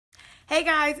Hey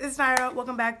guys, it's Nyra.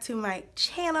 Welcome back to my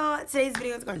channel. Today's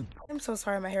video is going. I'm so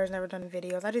sorry, my hair has never done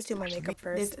videos. I just do my makeup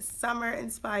first. This summer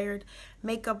inspired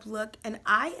makeup look, and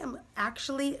I am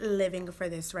actually living for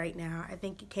this right now. I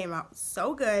think it came out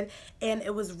so good, and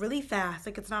it was really fast.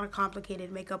 Like, it's not a complicated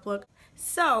makeup look.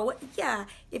 So yeah,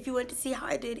 if you want to see how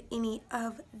I did any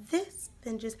of this,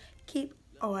 then just keep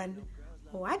on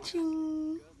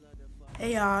watching.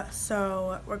 Hey y'all,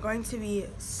 so we're going to be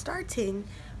starting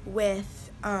with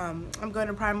I'm going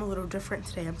to prime a little different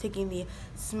today. I'm taking the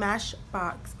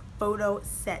Smashbox Photo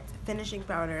Set Finishing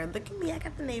Powder. Look at me, I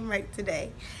got the name right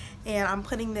today. And I'm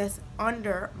putting this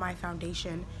under my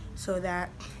foundation so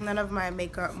that none of my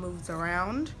makeup moves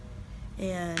around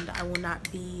and I will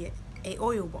not be a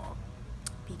oil ball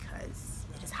because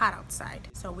it is hot outside.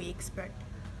 So we expect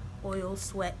oil,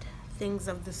 sweat, things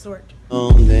of the sort.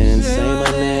 Then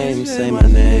say my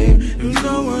name. If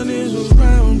no one is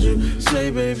around you,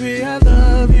 say baby I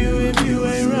love you if you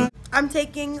ain't right. I'm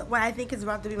taking what I think is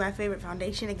about to be my favorite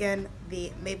foundation again,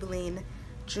 the Maybelline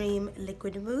Dream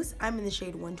Liquid Mousse. I'm in the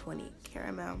shade 120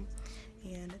 Caramel,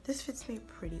 and this fits me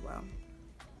pretty well.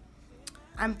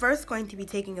 I'm first going to be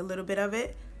taking a little bit of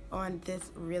it on this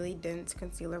really dense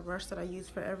concealer brush that I use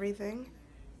for everything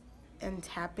and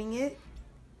tapping it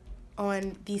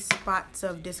on these spots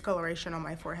of discoloration on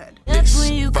my forehead. That's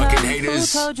when you fucking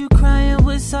haters. Who told you crying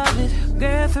was solid?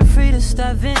 Girl, feel free to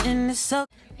stop venting this so.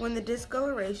 When the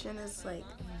discoloration is like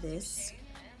this,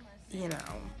 you know,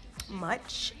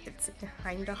 much, it's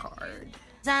kinda hard.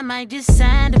 I might just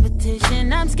sign a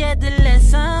petition. I'm scared to let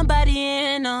somebody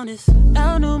in on this.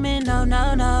 No new man,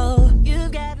 no. You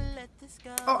gotta let this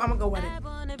go. Oh, I'm gonna go with it. I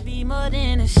wanna be more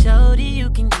than a shoulder you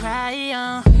can cry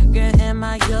on. Girl, am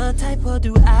I your type or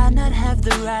do I not have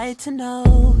the right to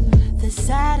know? The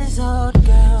saddest old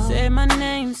girl. Say my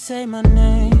name, say my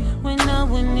name. When no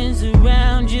one is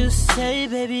around you, say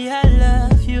baby I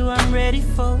love you, I'm ready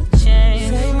for a change.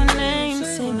 Say my name,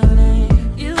 say my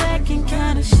name. You acting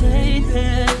kinda shady,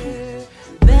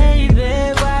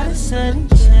 baby, why the sudden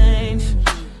change?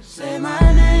 Say my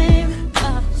name,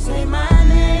 say my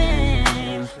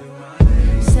name.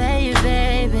 Say it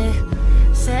baby,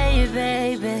 say it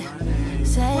baby,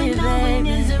 say it baby. When no one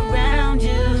is around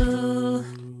you.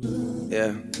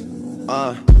 Yeah.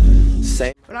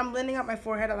 Say. When I'm blending out my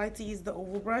forehead, I like to use the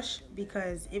oval brush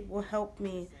because it will help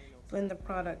me blend the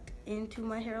product into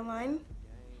my hairline.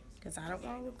 Because I don't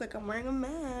want to look like I'm wearing a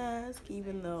mask,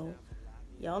 even though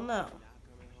y'all know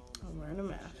I'm wearing a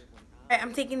mask. Alright,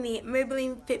 I'm taking the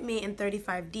Maybelline Fit Me in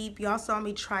 35 Deep. Y'all saw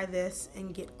me try this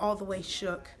and get all the way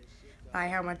shook by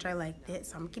how much I liked it,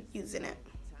 so I'm gonna keep using it.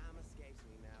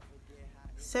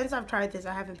 Since I've tried this,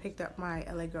 I haven't picked up my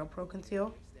LA Girl Pro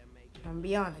Conceal. I'm gonna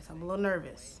be honest, I'm a little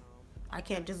nervous. I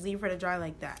can't just leave her to dry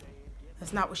like that.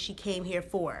 That's not what she came here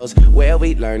for. Where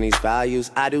we learn these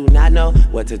values, I do not know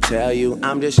what to tell you.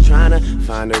 I'm just trying to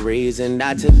find a reason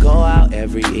not to go out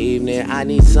every evening. I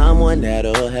need someone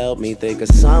that'll help me think of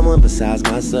someone besides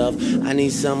myself. I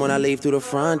need someone I leave through the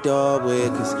front door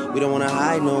with, cause we don't wanna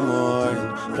hide no more.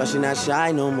 Plus you're not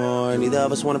shy no more. Neither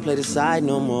of us wanna play the side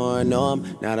no more. No, I'm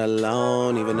not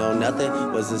alone, even though nothing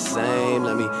was the same.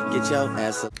 Let me get your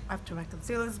ass up. After my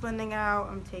concealer's blending out,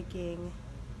 I'm taking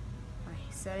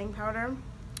setting powder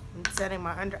and setting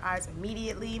my under eyes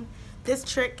immediately. This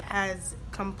trick has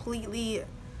completely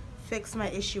fixed my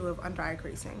issue of under eye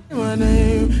creasing. My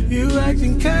name, you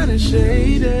acting kinda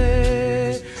shady,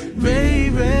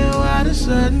 baby, why the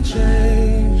sudden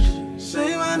change?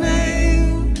 Say my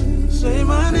name, say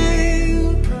my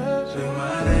name, say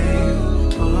my name,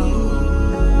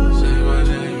 oh, say my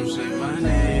name, say my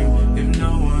name, if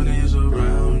no one is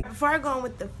around. Before I go on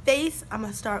with the face, I'm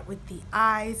gonna start with the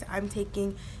eyes. I'm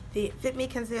taking the Fit Me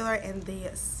Concealer and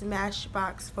the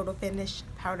Smashbox Photo Finish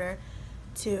Powder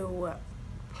to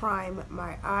prime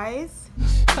my eyes.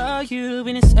 Call you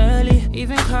when it's early,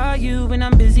 even call you when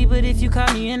I'm busy, but if you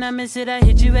call me and I miss it, I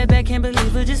hit you right back, can't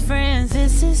believe we're just friends.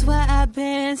 This is what I've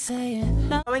been saying.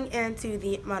 Going into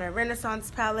the Modern Renaissance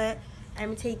palette,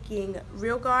 I'm taking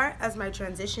Real Gar as my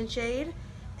transition shade,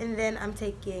 and then I'm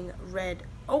taking Red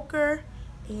Ochre,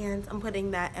 and I'm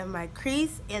putting that in my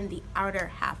crease and the outer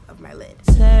half of my lid.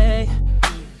 Say,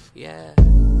 yeah,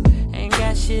 ain't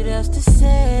got shit else to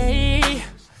say.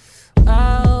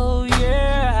 Oh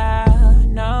yeah,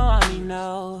 no.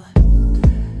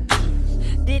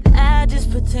 Did I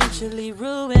just potentially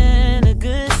ruin a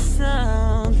good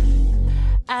song?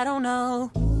 I don't know,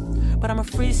 but I'm a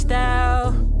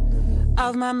freestyle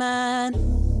of my mind,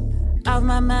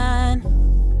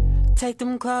 Take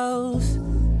them clothes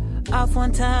off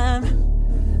one time,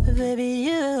 baby,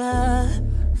 you are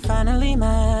finally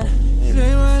mine.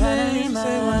 Say my name,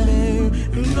 say my name.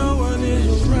 You know what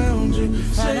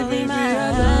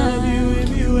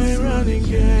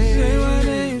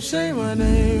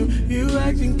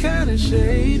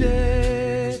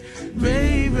shaded.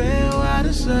 Baby, why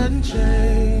the sudden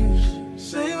change?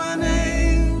 Say my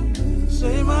name,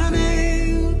 say my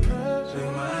name,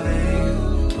 say my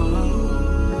name.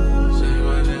 Oh, say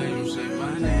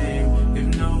my name,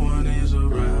 if no one is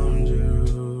around you.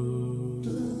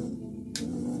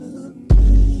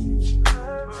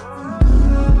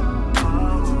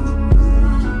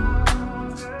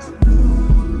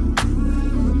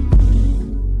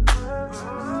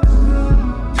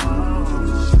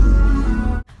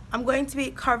 I'm going to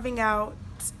be carving out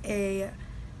a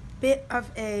bit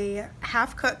of a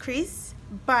half cut crease,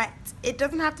 but it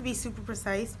doesn't have to be super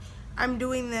precise. I'm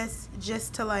doing this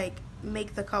just to like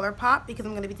make the color pop because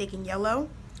I'm going to be taking yellow,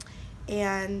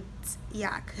 and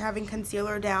yeah, having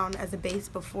concealer down as a base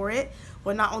before it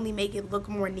will not only make it look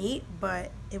more neat,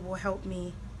 but it will help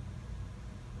me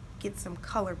get some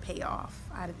color payoff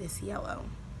out of this yellow.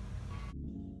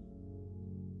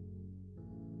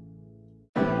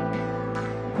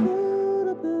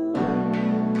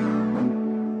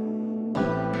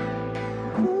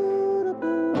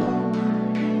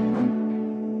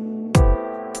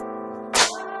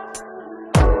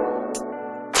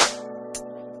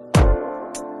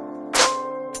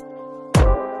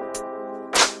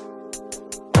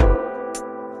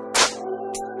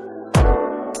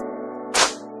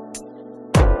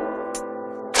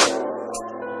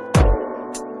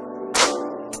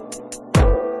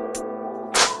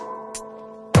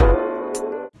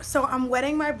 So I'm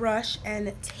wetting my brush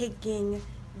and taking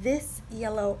this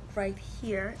yellow right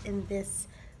here in this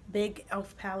big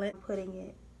e.l.f. palette, putting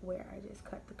it where I just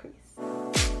cut the crease.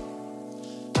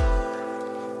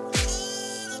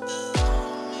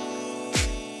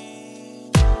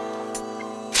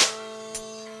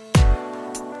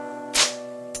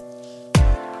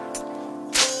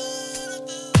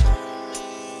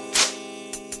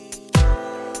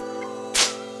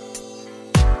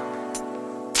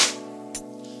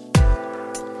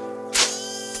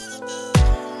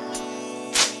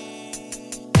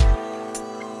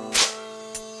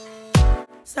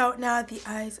 So now that the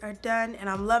eyes are done and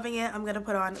I'm loving it, I'm gonna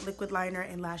put on liquid liner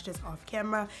and lashes off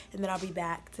camera, and then I'll be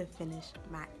back to finish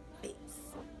my face.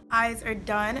 Eyes are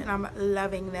done and I'm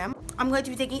loving them. I'm going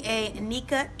to be taking a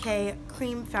Nikkie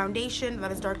cream foundation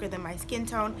that is darker than my skin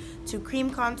tone to cream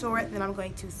contour, and then I'm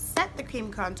going to set the cream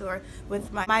contour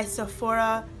with my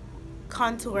Sephora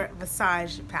Contour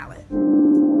Visage palette.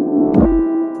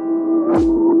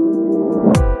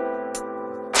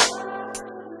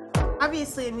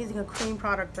 Obviously, I'm using a cream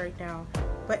product right now,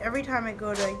 but every time I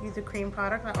go to use a cream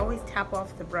product, I always tap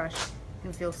off the brush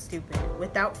and feel stupid,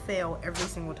 without fail, every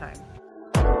single time.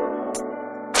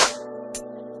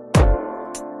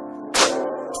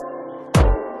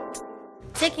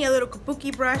 Taking a little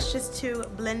kabuki brush just to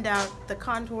blend out the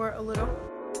contour a little.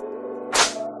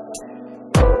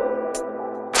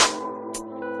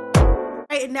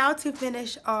 Alright, now to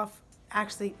finish off,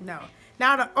 actually, no.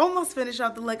 Now to almost finish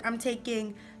off the look, I'm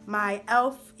taking my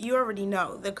e.l.f., you already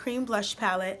know, the cream blush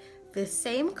palette, the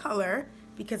same color,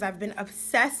 because I've been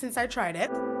obsessed since I tried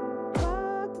it.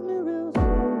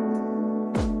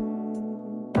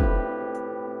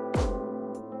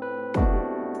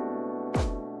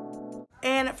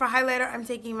 And for highlighter, I'm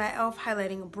taking my e.l.f.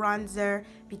 highlighting bronzer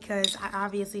because I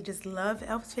obviously just love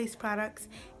e.l.f.'s face products,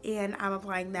 and I'm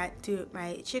applying that to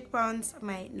my cheekbones,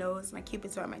 my nose, my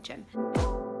cupid's bow, and my chin.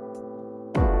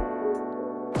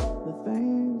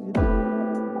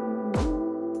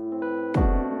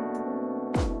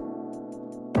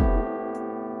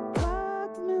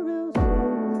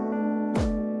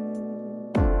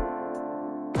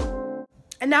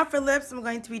 And now for lips, I'm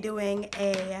going to be doing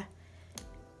a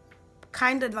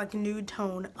kind of like nude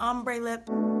tone ombre lip.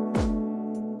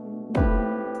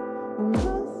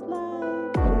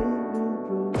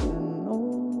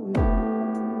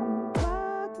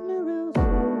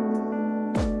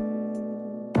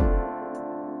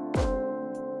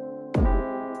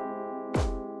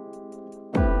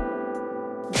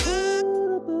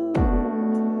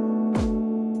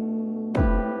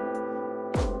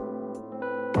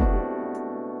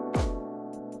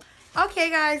 Okay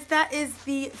guys, that is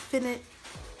the finished.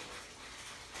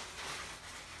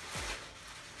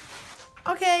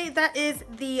 Okay, that is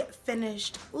the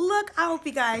finished look. I hope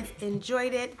you guys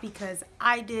enjoyed it because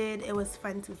I did. It was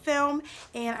fun to film,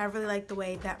 and I really like the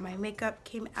way that my makeup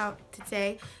came out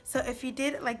today. So if you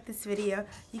did like this video,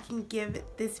 you can give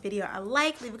this video a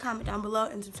like, leave a comment down below,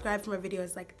 and subscribe for more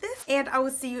videos like this. And I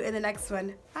will see you in the next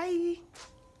one. Bye!